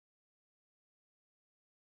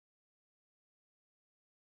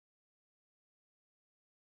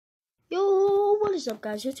What is up,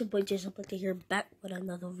 guys? It's your boy Jason here, back with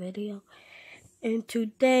another video. And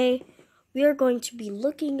today we are going to be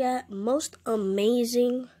looking at most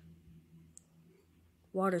amazing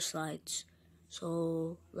water slides.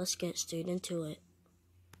 So let's get straight into it.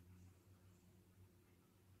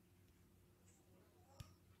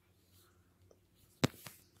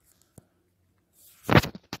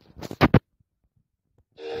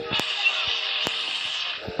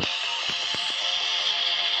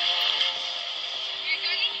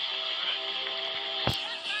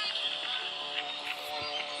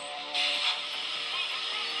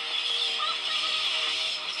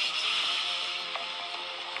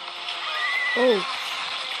 Oh.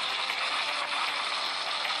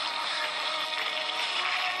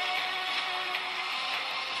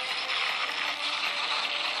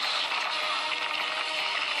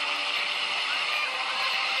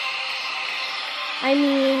 I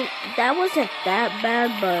mean, that wasn't that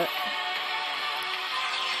bad, but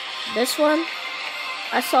this one,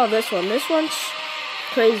 I saw this one. This one's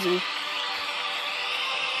crazy.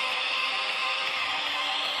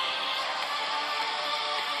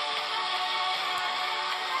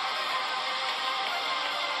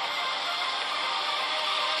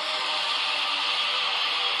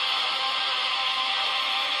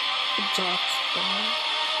 It drops down.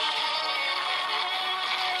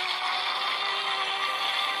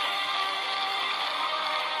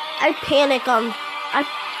 I panic on.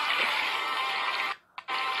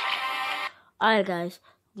 Alright, guys.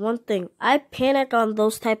 One thing. I panic on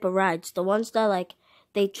those type of rides. The ones that, like,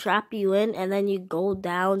 they trap you in and then you go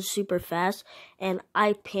down super fast. And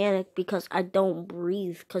I panic because I don't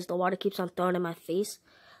breathe because the water keeps on throwing in my face.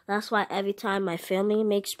 That's why every time my family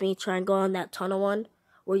makes me try and go on that tunnel one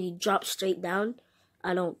where you drop straight down,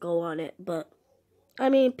 I don't go on it. But, I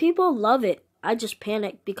mean, people love it. I just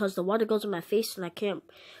panic because the water goes in my face and I can't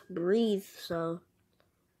breathe, so,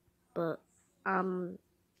 but I'm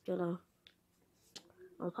gonna,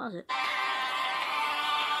 I'll pause it.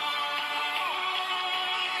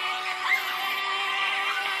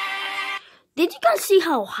 Did you guys see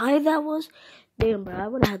how high that was? Damn, bro, I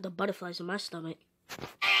would have had the butterflies in my stomach.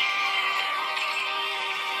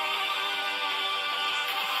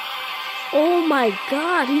 Oh my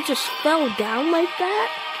god, he just fell down like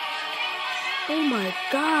that? Oh my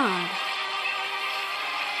god.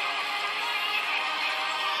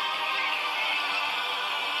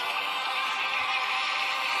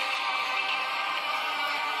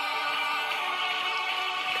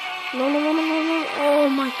 No. Oh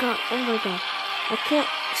my god. I can't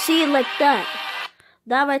see it like that.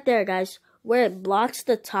 That right there, guys. Where it blocks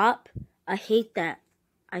the top. I hate that.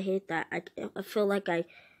 I feel like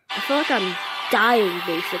I'm dying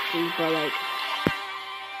basically, but like,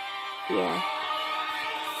 yeah.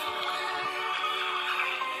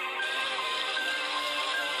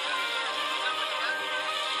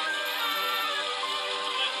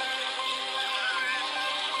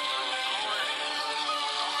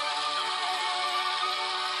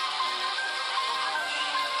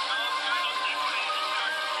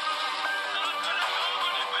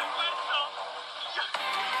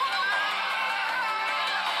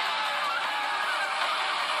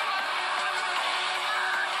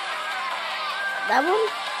 That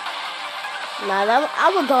one? Nah,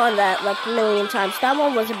 I would go on that like a million times. That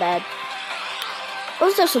one wasn't bad. It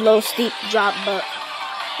was just a low steep drop, but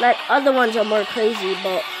like other ones are more crazy,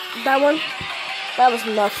 but that one, that was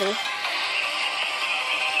nothing.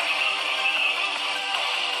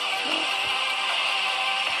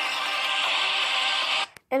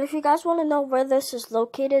 And if you guys want to know where this is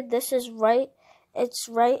located, this is it's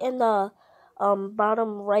right in the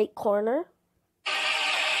bottom right corner.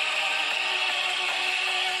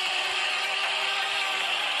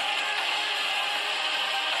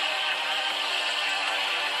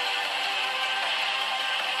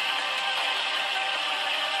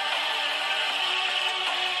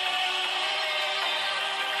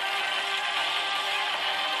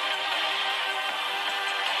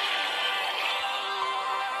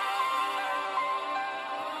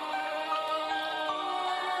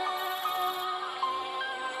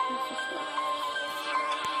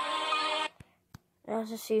 As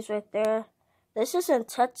you see right there, this is in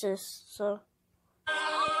Texas, so.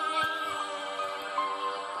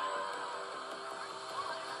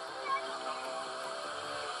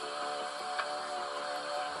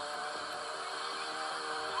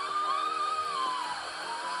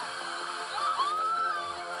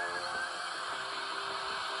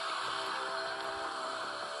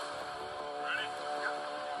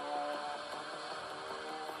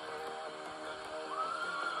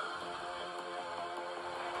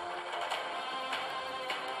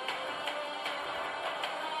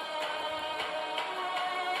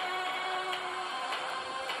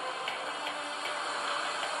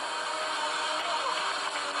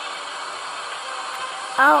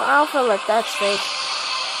 I don't feel like that's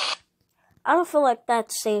safe. I don't feel like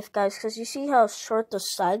that's safe, guys, because you see how short the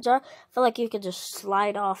sides are? I feel like you could just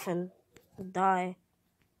slide off and die.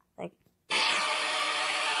 Like,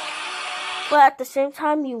 but at the same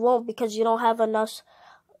time, you won't because you don't have enough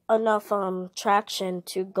traction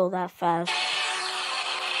to go that fast.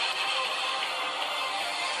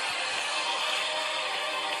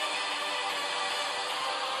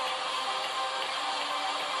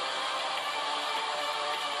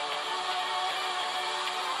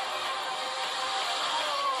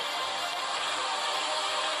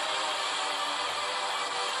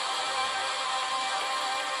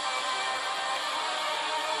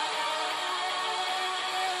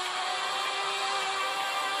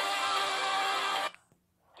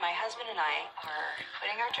 My husband and I are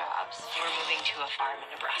quitting our jobs. We're moving to a farm in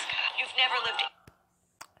Nebraska. You've never lived.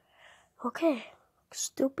 Okay,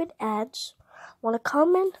 stupid ads want to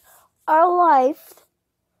come in our life,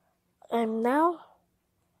 and now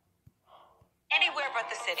Anywhere but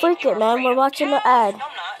the city. freak it, man. We're watching the ad. No,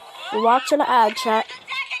 I'm not. We're watching the ad, chat.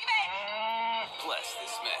 Bless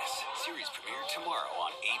this mess. Series premiere tomorrow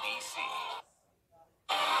on ABC.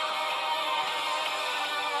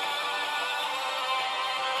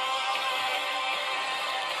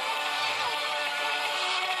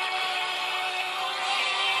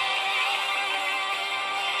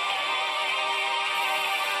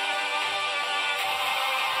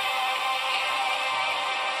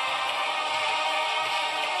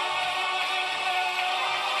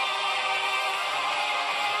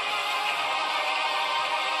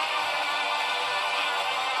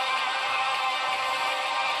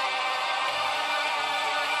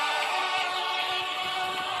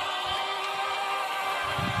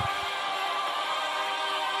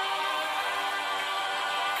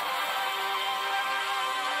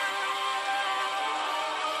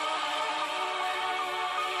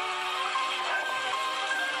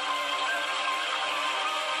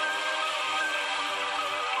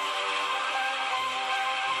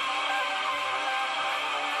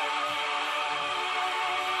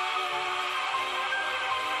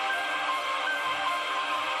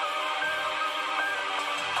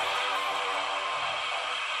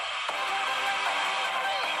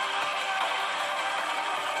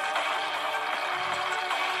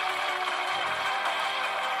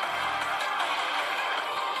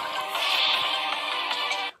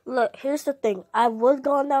 Look, here's the thing. I would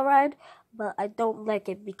go on that ride, but I don't like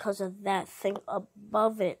it because of that thing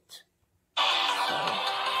above it.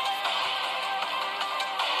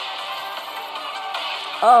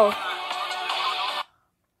 Oh.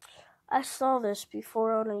 I saw this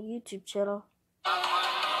before on a YouTube channel.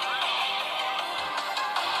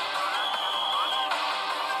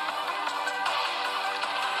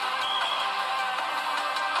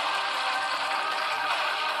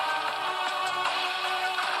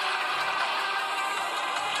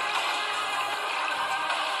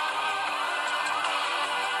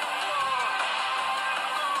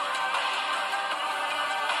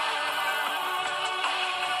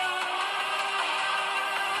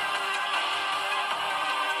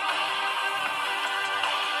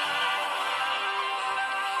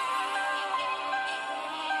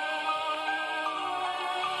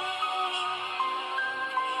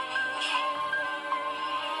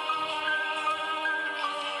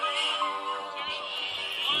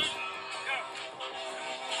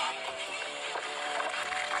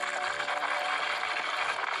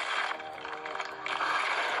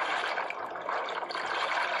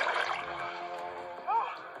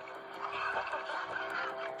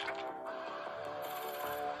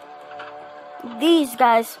 These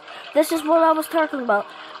guys, this is what I was talking about.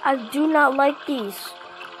 I do not like these.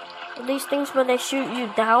 These things where they shoot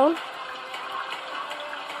you down.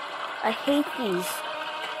 I hate these.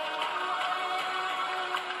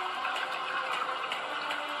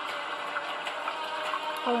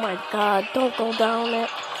 Oh my god, don't go down it.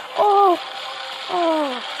 Oh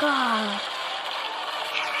god.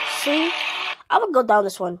 See? I would go down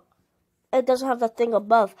this one. It doesn't have the thing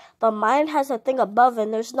above. But mine has a thing above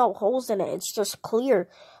and there's no holes in it. It's just clear.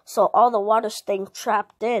 So all the water's staying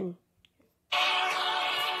trapped in.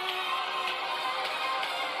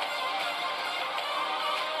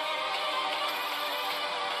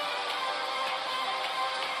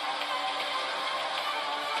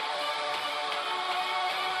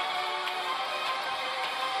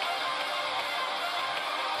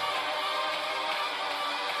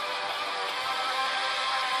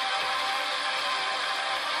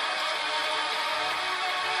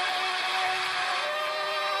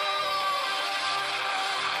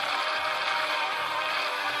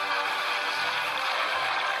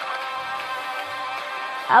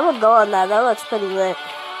 I would go on that. That looks pretty lit.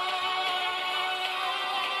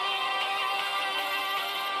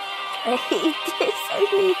 I hate this. I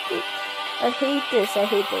hate this. I hate this. I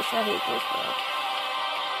hate this. I hate this, bro. I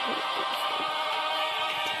hate this.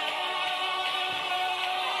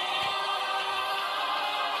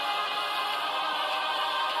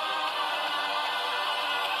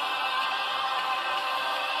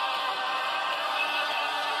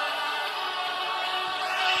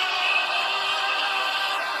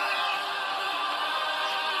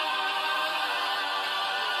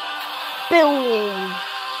 Boom!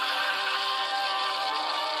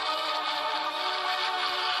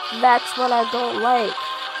 That's what I don't like.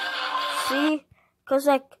 See? Because,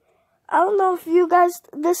 like, I don't know if you guys,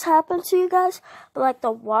 this happened to you guys, but, like, the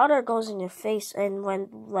water goes in your face, and when,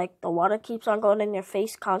 like, the water keeps on going in your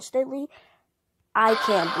face constantly, I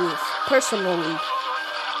can't breathe, personally.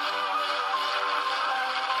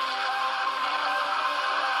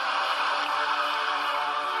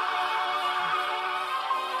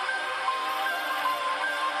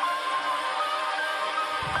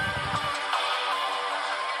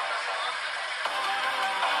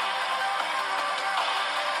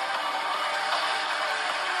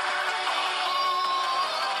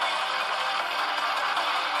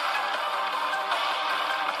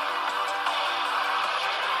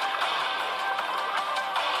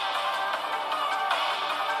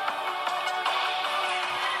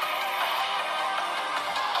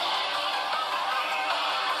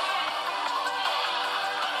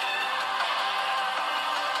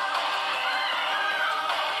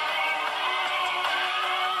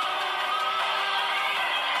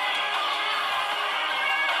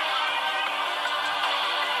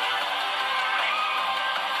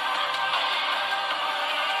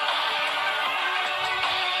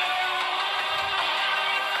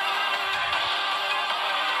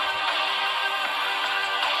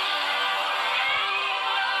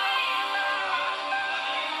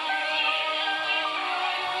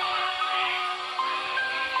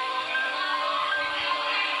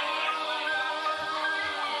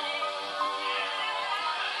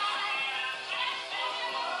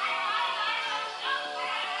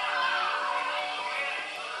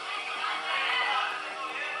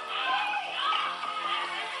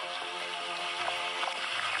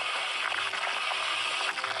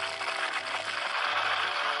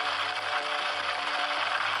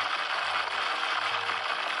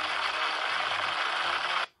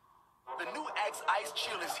 Ice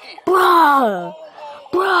chill is here. Bruh!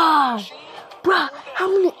 Bruh! How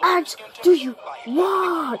many ads do you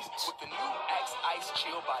want? With the new Axe Ice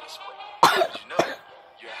Chill body spray. You know,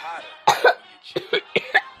 you're hotter when you chill.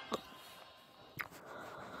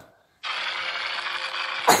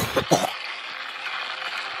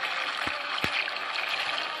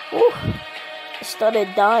 Ooh, I started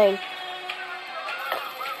dying.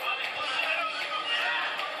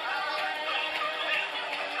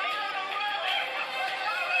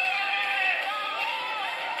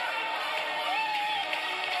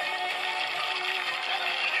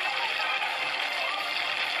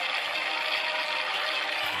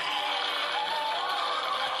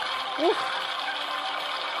 Ooh.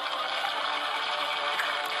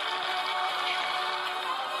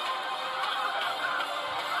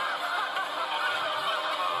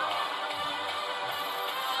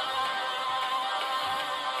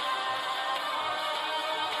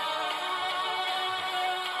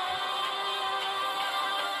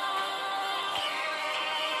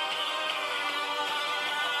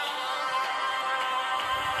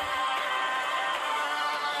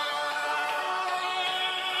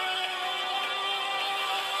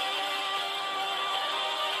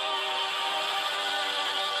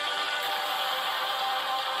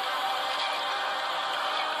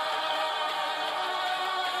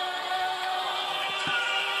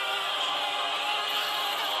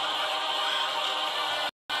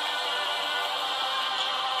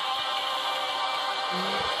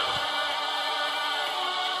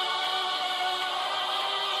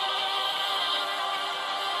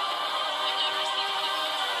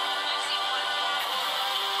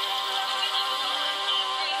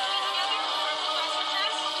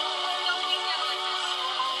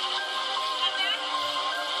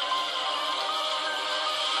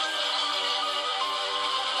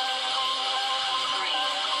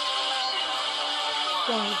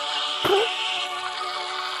 One.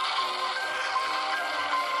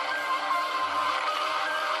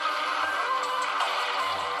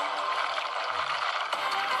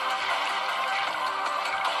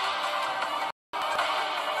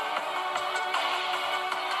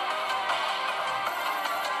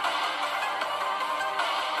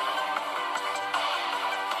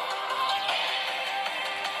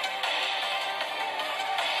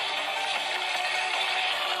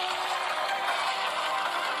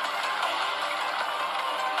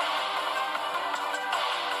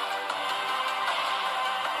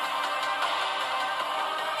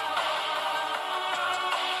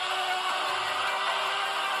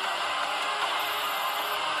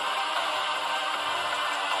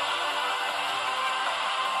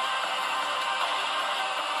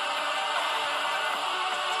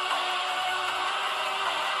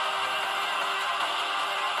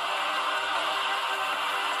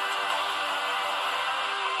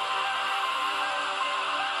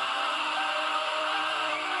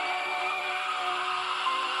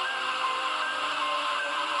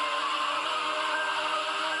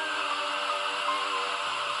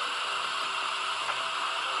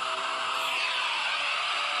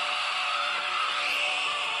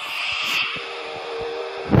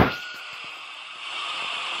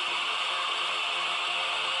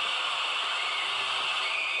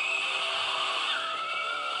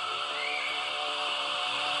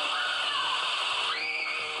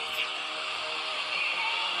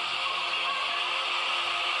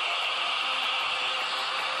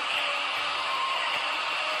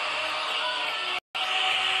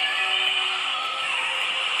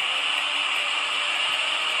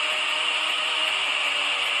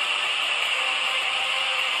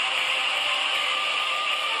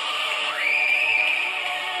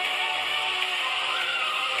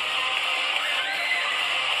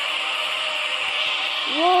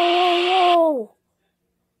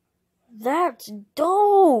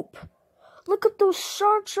 dope. Look at those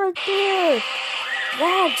sharks right there.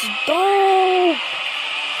 That's dope.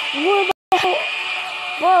 Where the hell?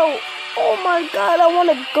 Bro, oh my god, I want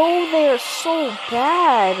to go there so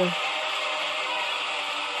bad.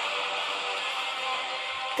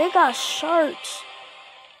 They got sharks.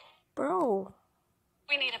 Bro.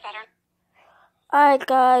 We need a better... Alright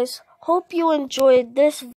guys, hope you enjoyed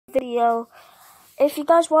this video. If you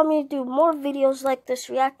guys want me to do more videos like this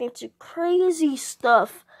reacting to crazy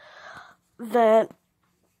stuff, then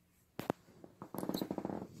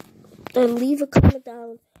leave a comment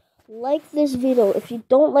down. Like this video. If you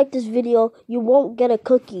don't like this video, you won't get a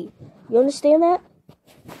cookie. You understand that?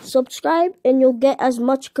 Subscribe and you'll get as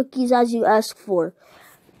much cookies as you ask for.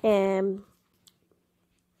 And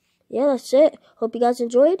yeah, that's it. Hope you guys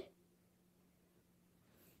enjoyed.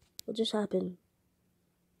 What just happened?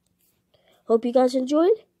 Hope you guys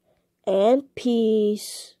enjoyed. And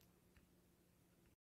peace.